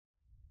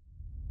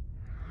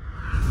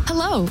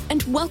Hello,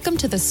 and welcome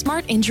to the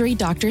Smart Injury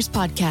Doctors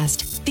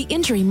Podcast, the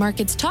injury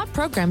market's top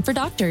program for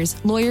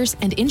doctors, lawyers,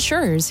 and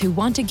insurers who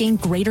want to gain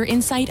greater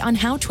insight on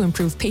how to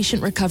improve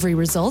patient recovery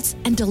results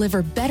and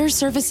deliver better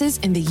services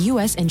in the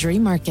U.S. injury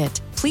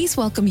market. Please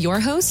welcome your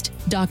host,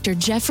 Dr.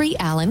 Jeffrey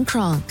Allen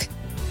Kronk.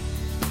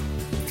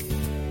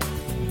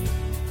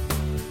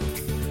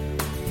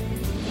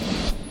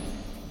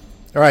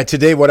 All right,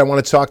 today what I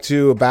want to talk to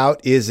you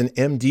about is an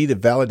MD that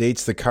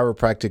validates the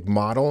chiropractic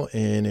model,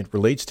 and it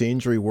relates to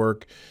injury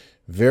work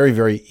very,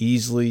 very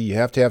easily. You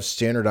have to have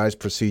standardized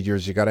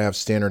procedures. You got to have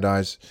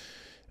standardized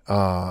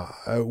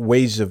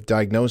ways of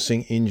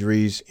diagnosing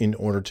injuries in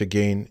order to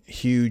gain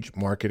huge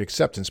market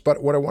acceptance.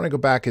 But what I want to go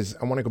back is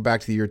I want to go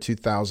back to the year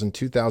 2000.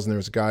 2000, there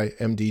was a guy,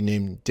 MD,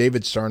 named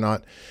David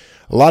Sarnaut.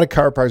 A lot of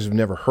chiropractors have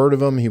never heard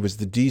of him. He was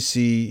the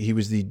DC. He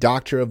was the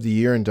Doctor of the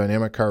Year in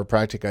Dynamic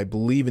Chiropractic, I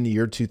believe, in the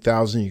year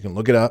 2000. You can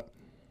look it up.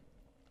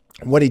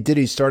 What he did,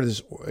 he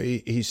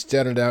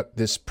started out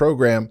this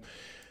program,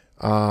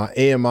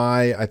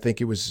 AMI. I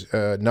think it was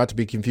not to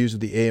be confused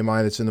with the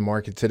AMI that's in the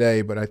market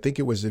today, but I think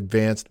it was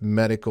Advanced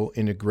Medical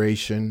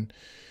Integration.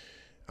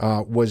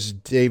 Was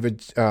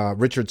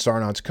Richard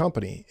Sarnaut's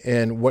company,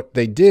 and what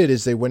they did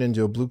is they went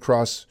into a Blue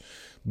Cross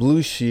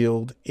Blue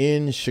Shield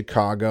in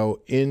Chicago,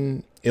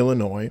 in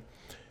Illinois,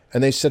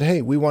 and they said, hey,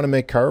 we want to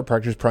make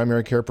chiropractors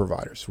primary care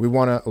providers. We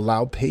want to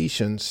allow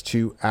patients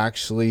to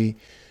actually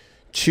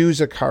choose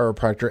a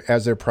chiropractor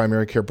as their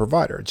primary care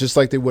provider, just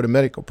like they would a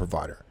medical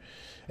provider.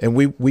 And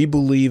we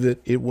believe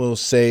that it will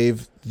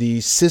save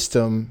the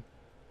system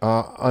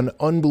an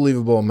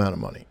unbelievable amount of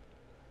money.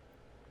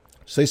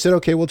 So they said,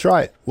 okay, we'll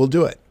try it. We'll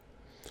do it.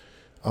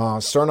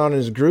 Sarnaut and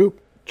his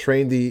group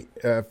trained the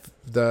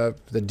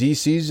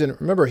DCs. And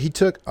remember, he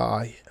took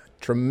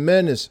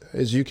tremendous,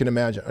 as you can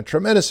imagine, a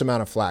tremendous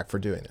amount of flack for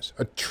doing this.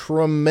 A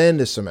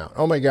tremendous amount.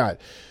 Oh my God.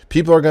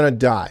 People are going to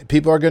die.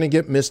 People are going to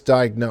get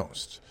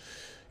misdiagnosed.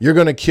 You're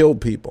going to kill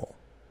people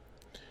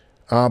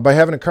by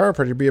having a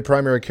chiropractor be a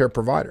primary care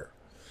provider,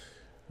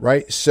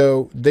 right?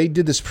 So they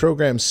did this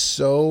program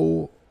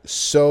so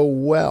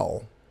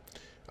well.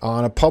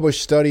 On a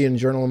published study in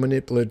Journal of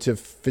Manipulative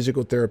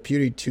Physical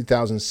Therapy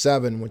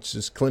 2007, which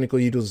is Clinical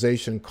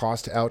Utilization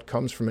Cost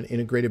Outcomes from an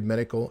Integrated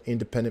Medical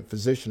Independent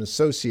Physician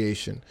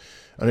Association,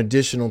 an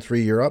additional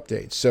 3-year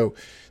update. So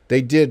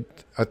they did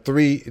an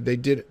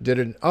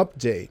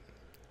update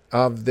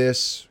of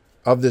this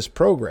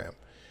program,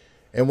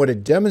 and what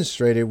it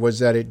demonstrated was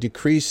that it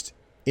decreased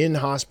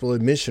in-hospital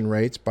admission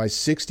rates by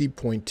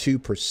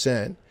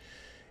 60.2%.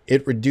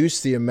 It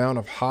reduced the amount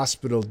of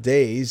hospital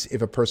days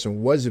if a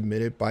person was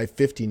admitted by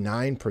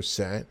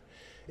 59%.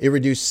 It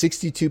reduced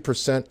 62%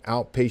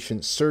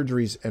 outpatient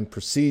surgeries and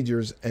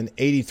procedures and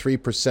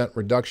 83%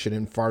 reduction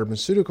in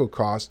pharmaceutical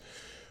costs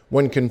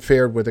when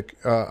compared with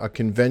a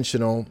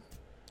conventional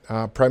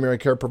primary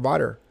care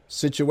provider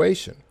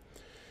situation.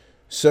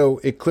 So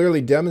it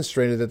clearly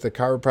demonstrated that the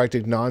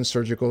chiropractic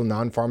non-surgical,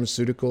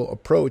 non-pharmaceutical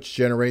approach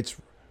generates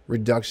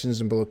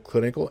reductions in both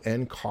clinical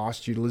and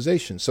cost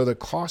utilization. So the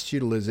cost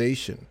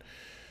utilization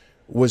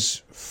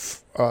was,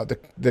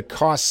 the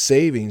cost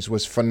savings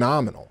was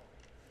phenomenal.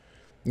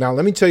 Now,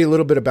 let me tell you a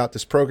little bit about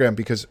this program,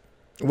 because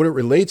what it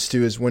relates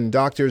to is when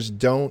doctors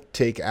don't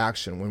take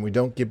action, when we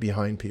don't get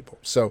behind people.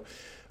 So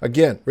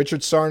again, Richard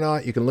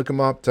Sarnaut, you can look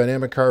him up,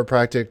 Dynamic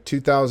Chiropractic,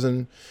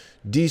 2000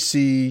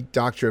 DC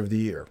Doctor of the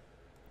Year,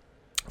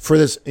 for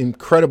this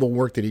incredible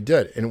work that he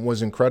did. And it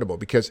was incredible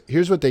because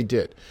here's what they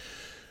did.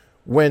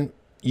 When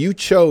you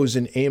chose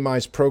an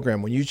AMI's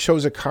program, when you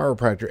chose a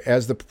chiropractor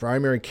as the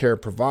primary care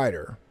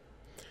provider,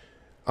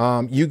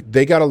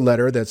 they got a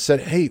letter that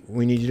said, hey,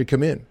 we need you to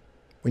come in.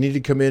 We need you to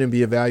come in and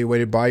be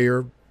evaluated by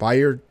your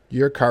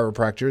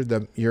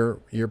chiropractor,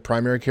 your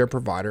primary care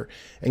provider.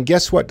 And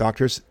guess what,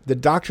 doctors? The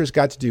doctors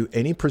got to do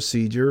any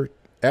procedure,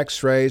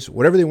 x-rays,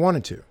 whatever they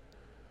wanted to.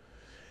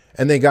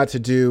 And they got to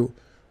do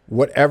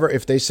whatever.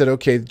 If they said,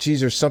 okay, geez,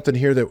 there's something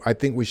here that I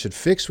think we should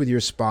fix with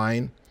your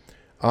spine,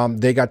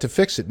 they got to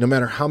fix it, no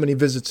matter how many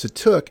visits it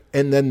took,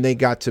 and then they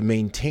got to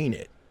maintain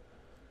it.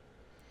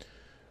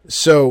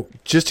 So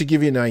just to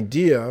give you an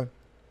idea,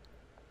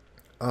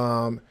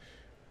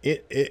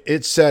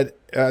 it said,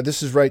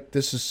 this is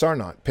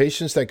Sarnaut.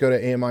 Patients that go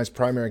to AMI's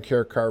primary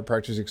care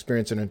chiropractors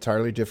experience an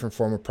entirely different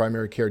form of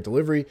primary care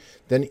delivery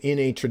than in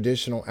a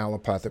traditional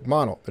allopathic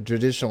model. The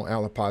traditional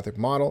allopathic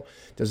model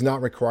does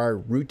not require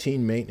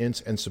routine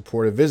maintenance and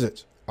supportive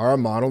visits. Our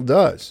model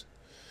does.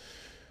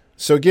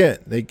 So again,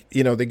 they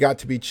got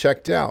to be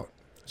checked out.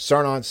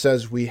 Sarnaut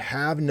says we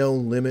have no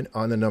limit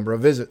on the number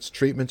of visits,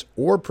 treatments,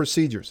 or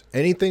procedures.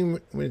 Anything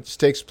which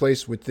takes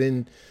place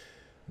within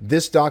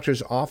this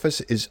doctor's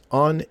office is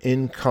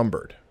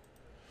unencumbered.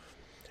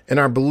 And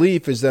our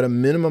belief is that a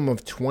minimum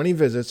of 20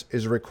 visits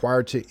is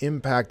required to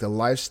impact the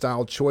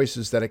lifestyle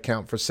choices that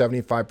account for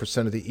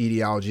 75% of the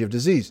etiology of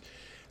disease.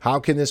 How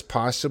can this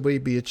possibly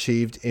be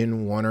achieved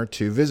in 1 or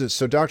 2 visits?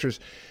 So doctors,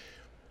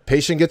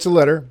 patient gets a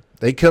letter,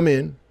 they come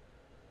in,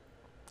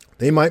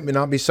 they might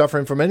not be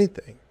suffering from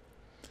anything.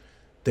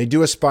 They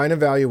do a spine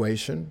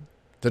evaluation.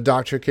 The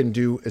doctor can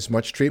do as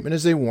much treatment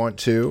as they want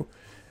to,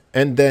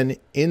 And then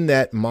in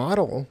that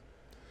model,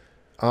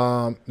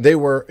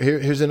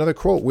 here's another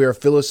quote: "We are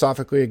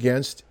philosophically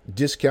against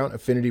discount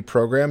affinity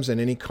programs and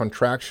any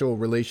contractual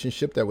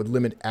relationship that would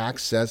limit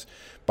access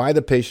by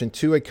the patient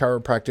to a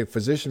chiropractic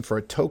physician for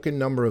a token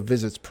number of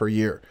visits per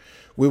year.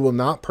 We will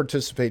not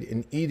participate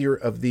in either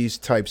of these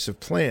types of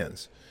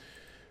plans."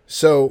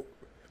 So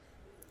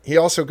he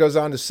also goes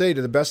on to say,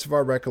 to the best of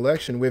our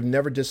recollection, we have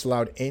never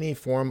disallowed any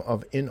form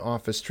of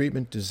in-office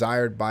treatment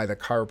desired by the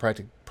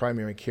chiropractic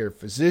primary care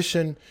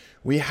physician.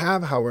 We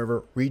have,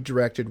 however,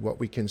 redirected what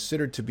we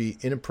considered to be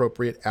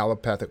inappropriate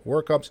allopathic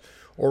workups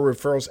or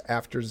referrals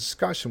after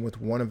discussion with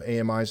one of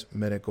AMI's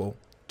medical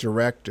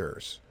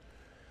directors.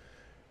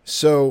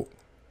 So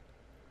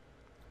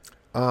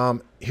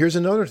here's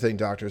another thing,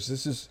 doctors.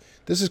 This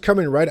is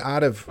coming right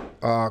out of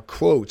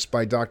quotes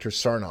by Dr.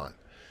 Sarnaut.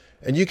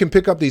 And you can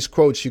pick up these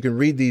quotes. You can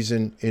read these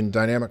in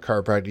Dynamic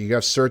Chiropractic. You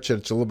have to search it.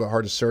 It's a little bit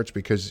hard to search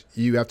because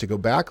you have to go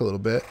back a little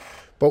bit.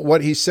 But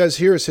what he says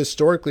here is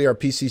historically our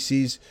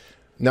PCCs,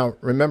 now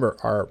remember,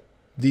 are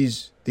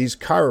these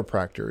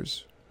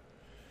chiropractors,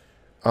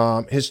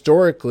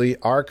 historically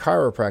our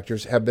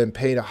chiropractors have been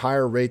paid a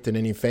higher rate than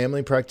any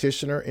family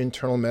practitioner,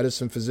 internal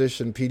medicine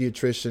physician,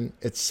 pediatrician,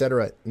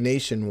 etc.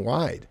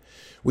 nationwide.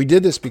 We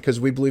did this because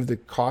we believe the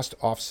cost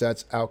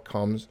offsets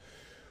outcomes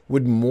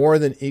would more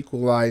than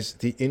equalize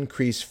the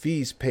increased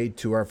fees paid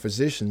to our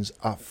physicians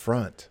up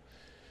front.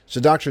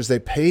 So doctors, they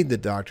paid the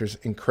doctors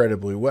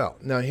incredibly well.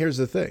 Now, here's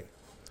the thing.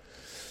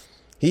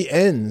 He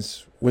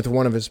ends with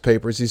one of his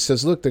papers. He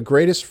says, look, our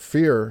greatest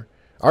fear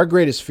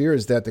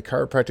is that the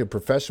chiropractic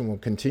profession will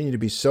continue to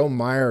be so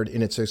mired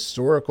in its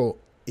historical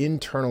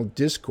internal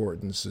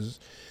discordances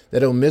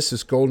that it'll miss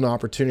this golden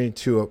opportunity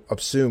to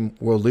assume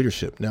world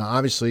leadership. Now,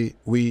 obviously,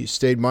 we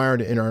stayed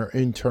mired in our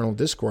internal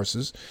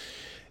discourses.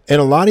 And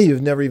a lot of you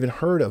have never even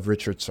heard of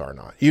Richard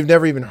Sarnaut. You've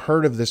never even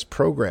heard of this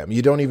program.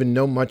 You don't even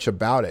know much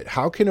about it.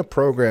 How can a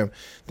program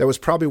that was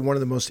probably one of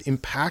the most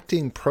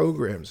impacting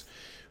programs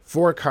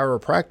for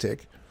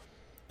chiropractic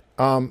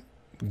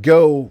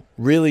go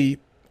really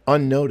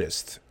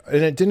unnoticed?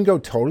 And it didn't go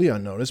totally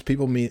unnoticed.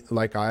 People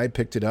like I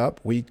picked it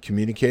up. We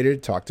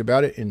communicated, talked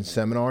about it in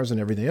seminars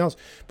and everything else.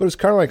 But it's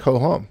kind of like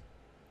ho-hum,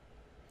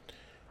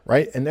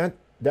 right? And that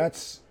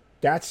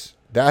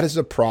is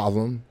a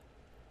problem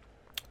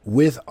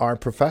with our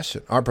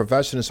profession. Our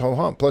profession is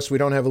ho-hum. Plus, we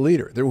don't have a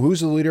leader. Who's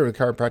the leader of the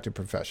chiropractic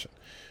profession?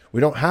 We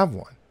don't have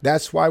one.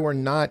 That's why we're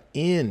not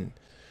in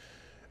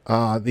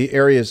the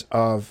areas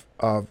of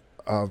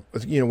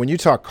when you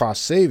talk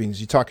cost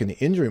savings, you talk in the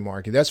injury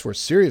market. That's where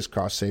serious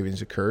cost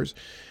savings occurs,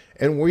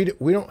 and we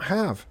don't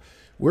have.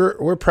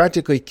 We're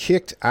practically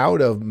kicked out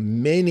of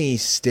many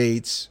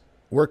states'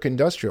 work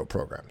industrial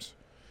programs.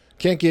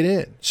 Can't get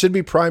in. Should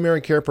be primary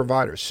care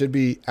providers. Should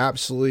be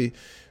absolutely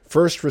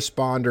first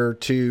responder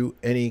to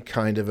any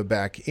kind of a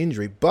back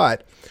injury.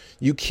 But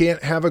you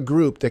can't have a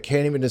group that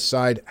can't even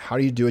decide how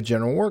do you do a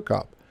general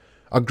workup.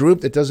 A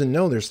group that doesn't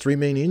know there's three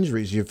main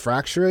injuries. You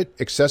fracture it,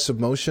 excessive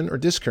motion, or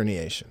disc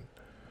herniation.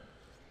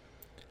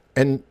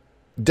 And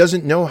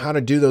doesn't know how to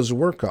do those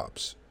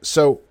workups.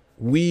 So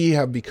we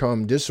have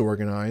become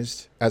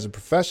disorganized as a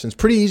profession. It's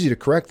pretty easy to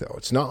correct, though.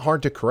 It's not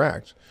hard to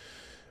correct.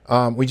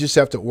 We just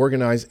have to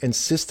organize and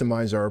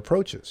systemize our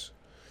approaches.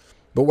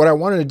 But what I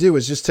wanted to do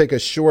is just take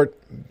this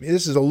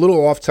is a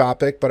little off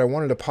topic, but I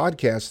wanted a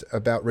podcast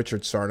about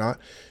Richard Sarnaut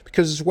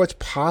because it's what's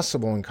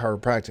possible in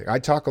chiropractic. I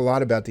talk a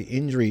lot about the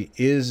injury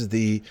is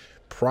the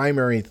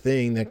primary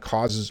thing that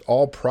causes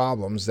all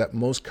problems that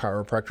most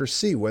chiropractors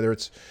see, whether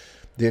it's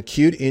the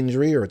acute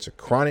injury or it's a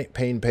chronic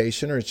pain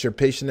patient or it's your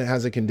patient that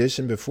has a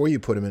condition before you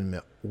put them in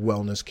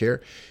wellness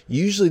care.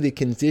 Usually the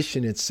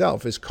condition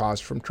itself is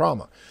caused from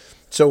trauma.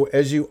 So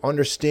as you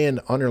understand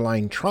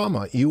underlying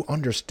trauma, you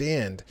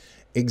understand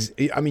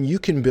you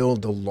can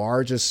build the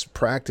largest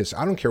practice.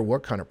 I don't care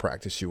what kind of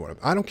practice you want.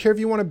 I don't care if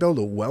you want to build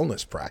a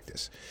wellness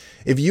practice.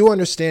 If you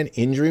understand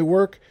injury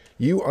work,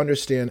 you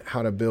understand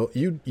how to build.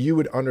 You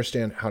would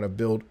understand how to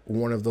build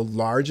one of the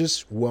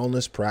largest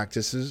wellness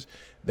practices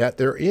that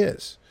there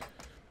is,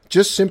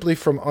 just simply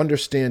from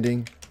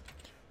understanding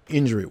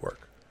injury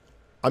work.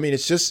 I mean,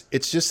 it's just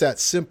that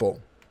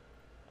simple.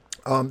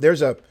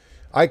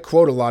 I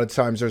quote a lot of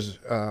times. There's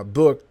a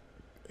book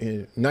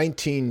in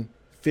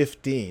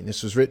 1915.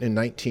 This was written in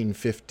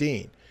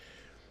 1915.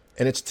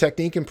 And it's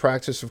Technique and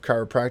Practice of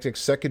Chiropractic,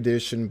 second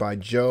edition by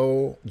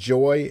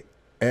Joy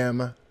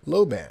M.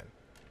 Loban.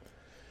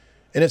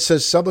 And it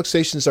says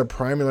subluxations are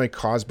primarily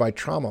caused by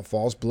trauma,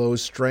 falls,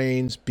 blows,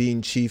 strains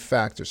being chief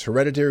factors.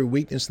 Hereditary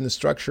weakness in the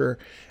structure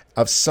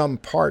of some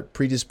part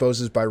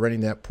predisposes by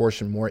rendering that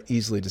portion more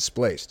easily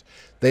displaced.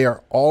 They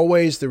are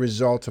always the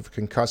result of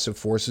concussive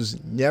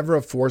forces, never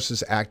of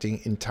forces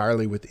acting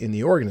entirely within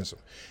the organism.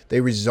 They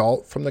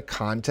result from the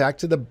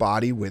contact of the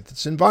body with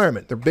its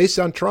environment. They're based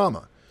on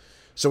trauma.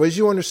 So as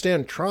you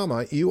understand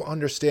trauma, you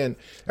understand,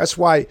 that's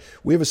why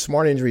we have a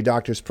Smart Injury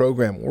Doctors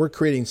program. We're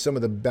creating some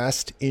of the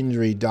best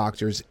injury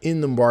doctors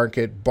in the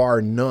market,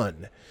 bar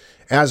none.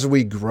 As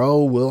we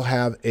grow, we'll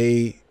have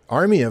an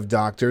army of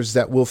doctors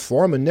that will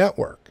form a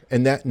network.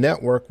 And that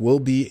network will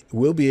be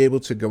able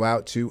to go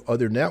out to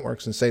other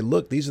networks and say,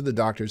 look, these are the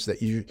doctors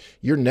that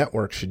your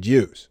network should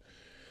use,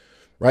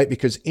 right?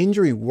 Because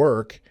injury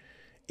work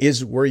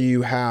is where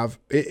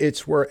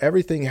it's where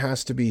everything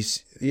has to be,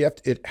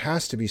 it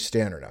has to be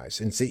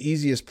standardized. And it's the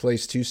easiest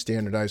place to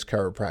standardize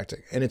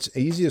chiropractic. And it's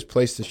the easiest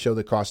place to show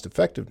the cost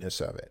effectiveness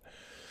of it.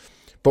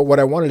 But what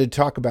I wanted to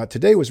talk about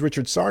today was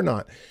Richard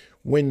Sarnaut.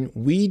 When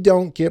we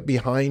don't get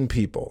behind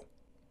people,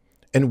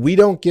 and we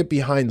don't get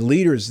behind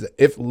leaders,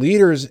 if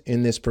leaders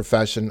in this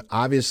profession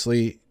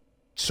obviously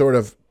sort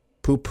of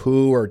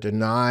poo-poo or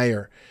deny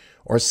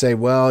or say,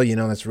 well,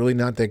 that's really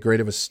not that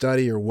great of a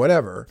study or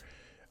whatever,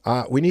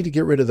 we need to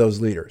get rid of those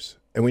leaders.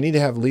 And we need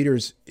to have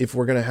leaders, if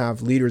we're going to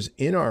have leaders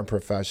in our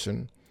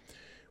profession,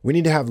 we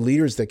need to have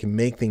leaders that can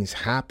make things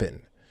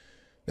happen,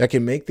 and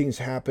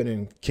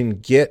can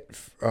get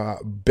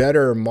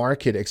better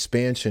market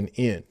expansion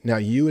in. Now,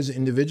 you as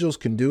individuals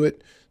can do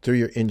it through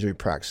your injury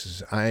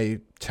practices.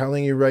 I'm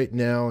telling you right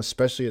now,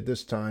 especially at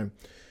this time,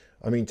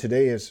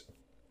 today is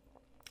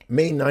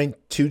May 9th,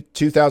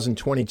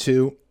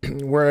 2022.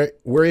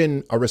 We're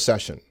in a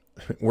recession.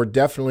 We're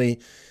definitely,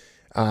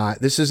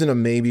 this isn't a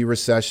maybe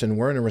recession.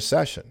 We're in a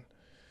recession.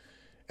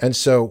 And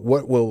so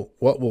what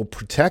will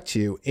protect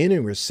you in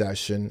a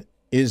recession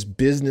is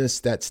business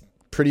that's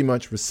pretty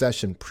much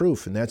recession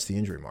proof, and that's the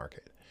injury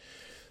market.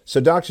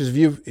 So doctors,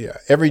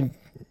 every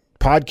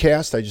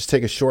podcast, I just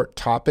take a short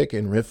topic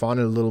and riff on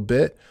it a little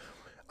bit.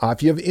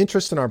 If you have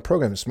interest in our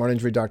program, the Smart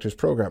Injury Doctors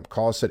program,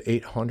 call us at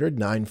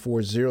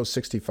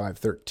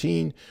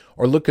 800-940-6513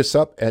 or look us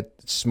up at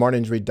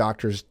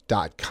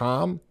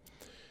smartinjurydoctors.com.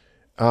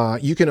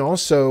 You can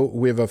also,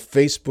 we have a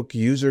Facebook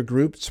user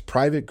group. It's a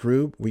private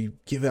group. We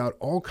give out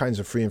all kinds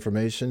of free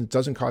information. It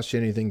doesn't cost you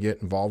anything to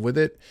get involved with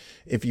it.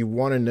 If you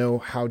want to know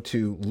how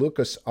to look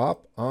us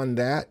up on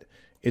that,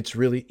 it's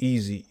really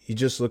easy. You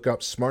just look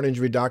up Smart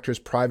Injury Doctors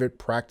Private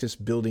Practice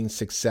Building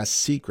Success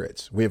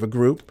Secrets. We have a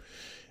group.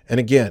 And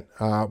again,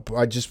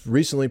 I just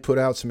recently put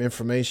out some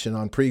information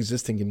on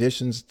pre-existing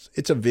conditions.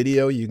 It's a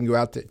video. You can go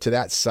out to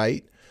that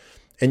site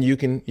and you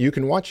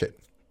can watch it.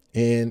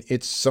 And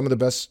it's some of the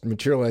best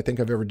material I think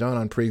I've ever done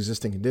on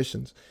pre-existing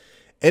conditions.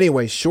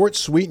 Anyway, short,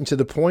 sweet, and to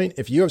the point.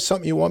 If you have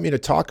something you want me to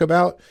talk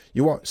about,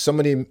 you want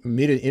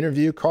me to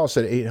interview, call us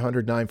at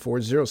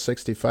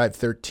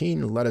 800-940-6513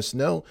 and let us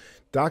know.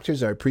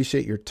 Doctors, I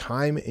appreciate your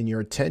time and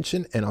your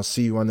attention, and I'll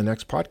see you on the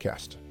next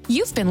podcast.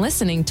 You've been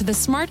listening to the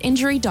Smart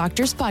Injury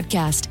Doctors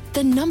Podcast,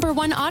 the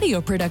 #1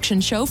 audio production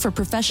show for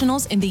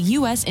professionals in the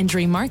U.S.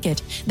 injury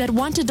market that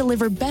want to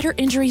deliver better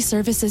injury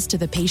services to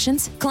the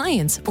patients,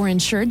 clients, or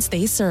insureds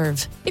they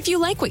serve. If you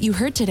like what you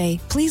heard today,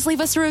 please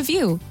leave us a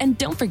review and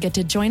don't forget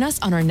to join us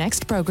on our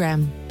next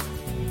program.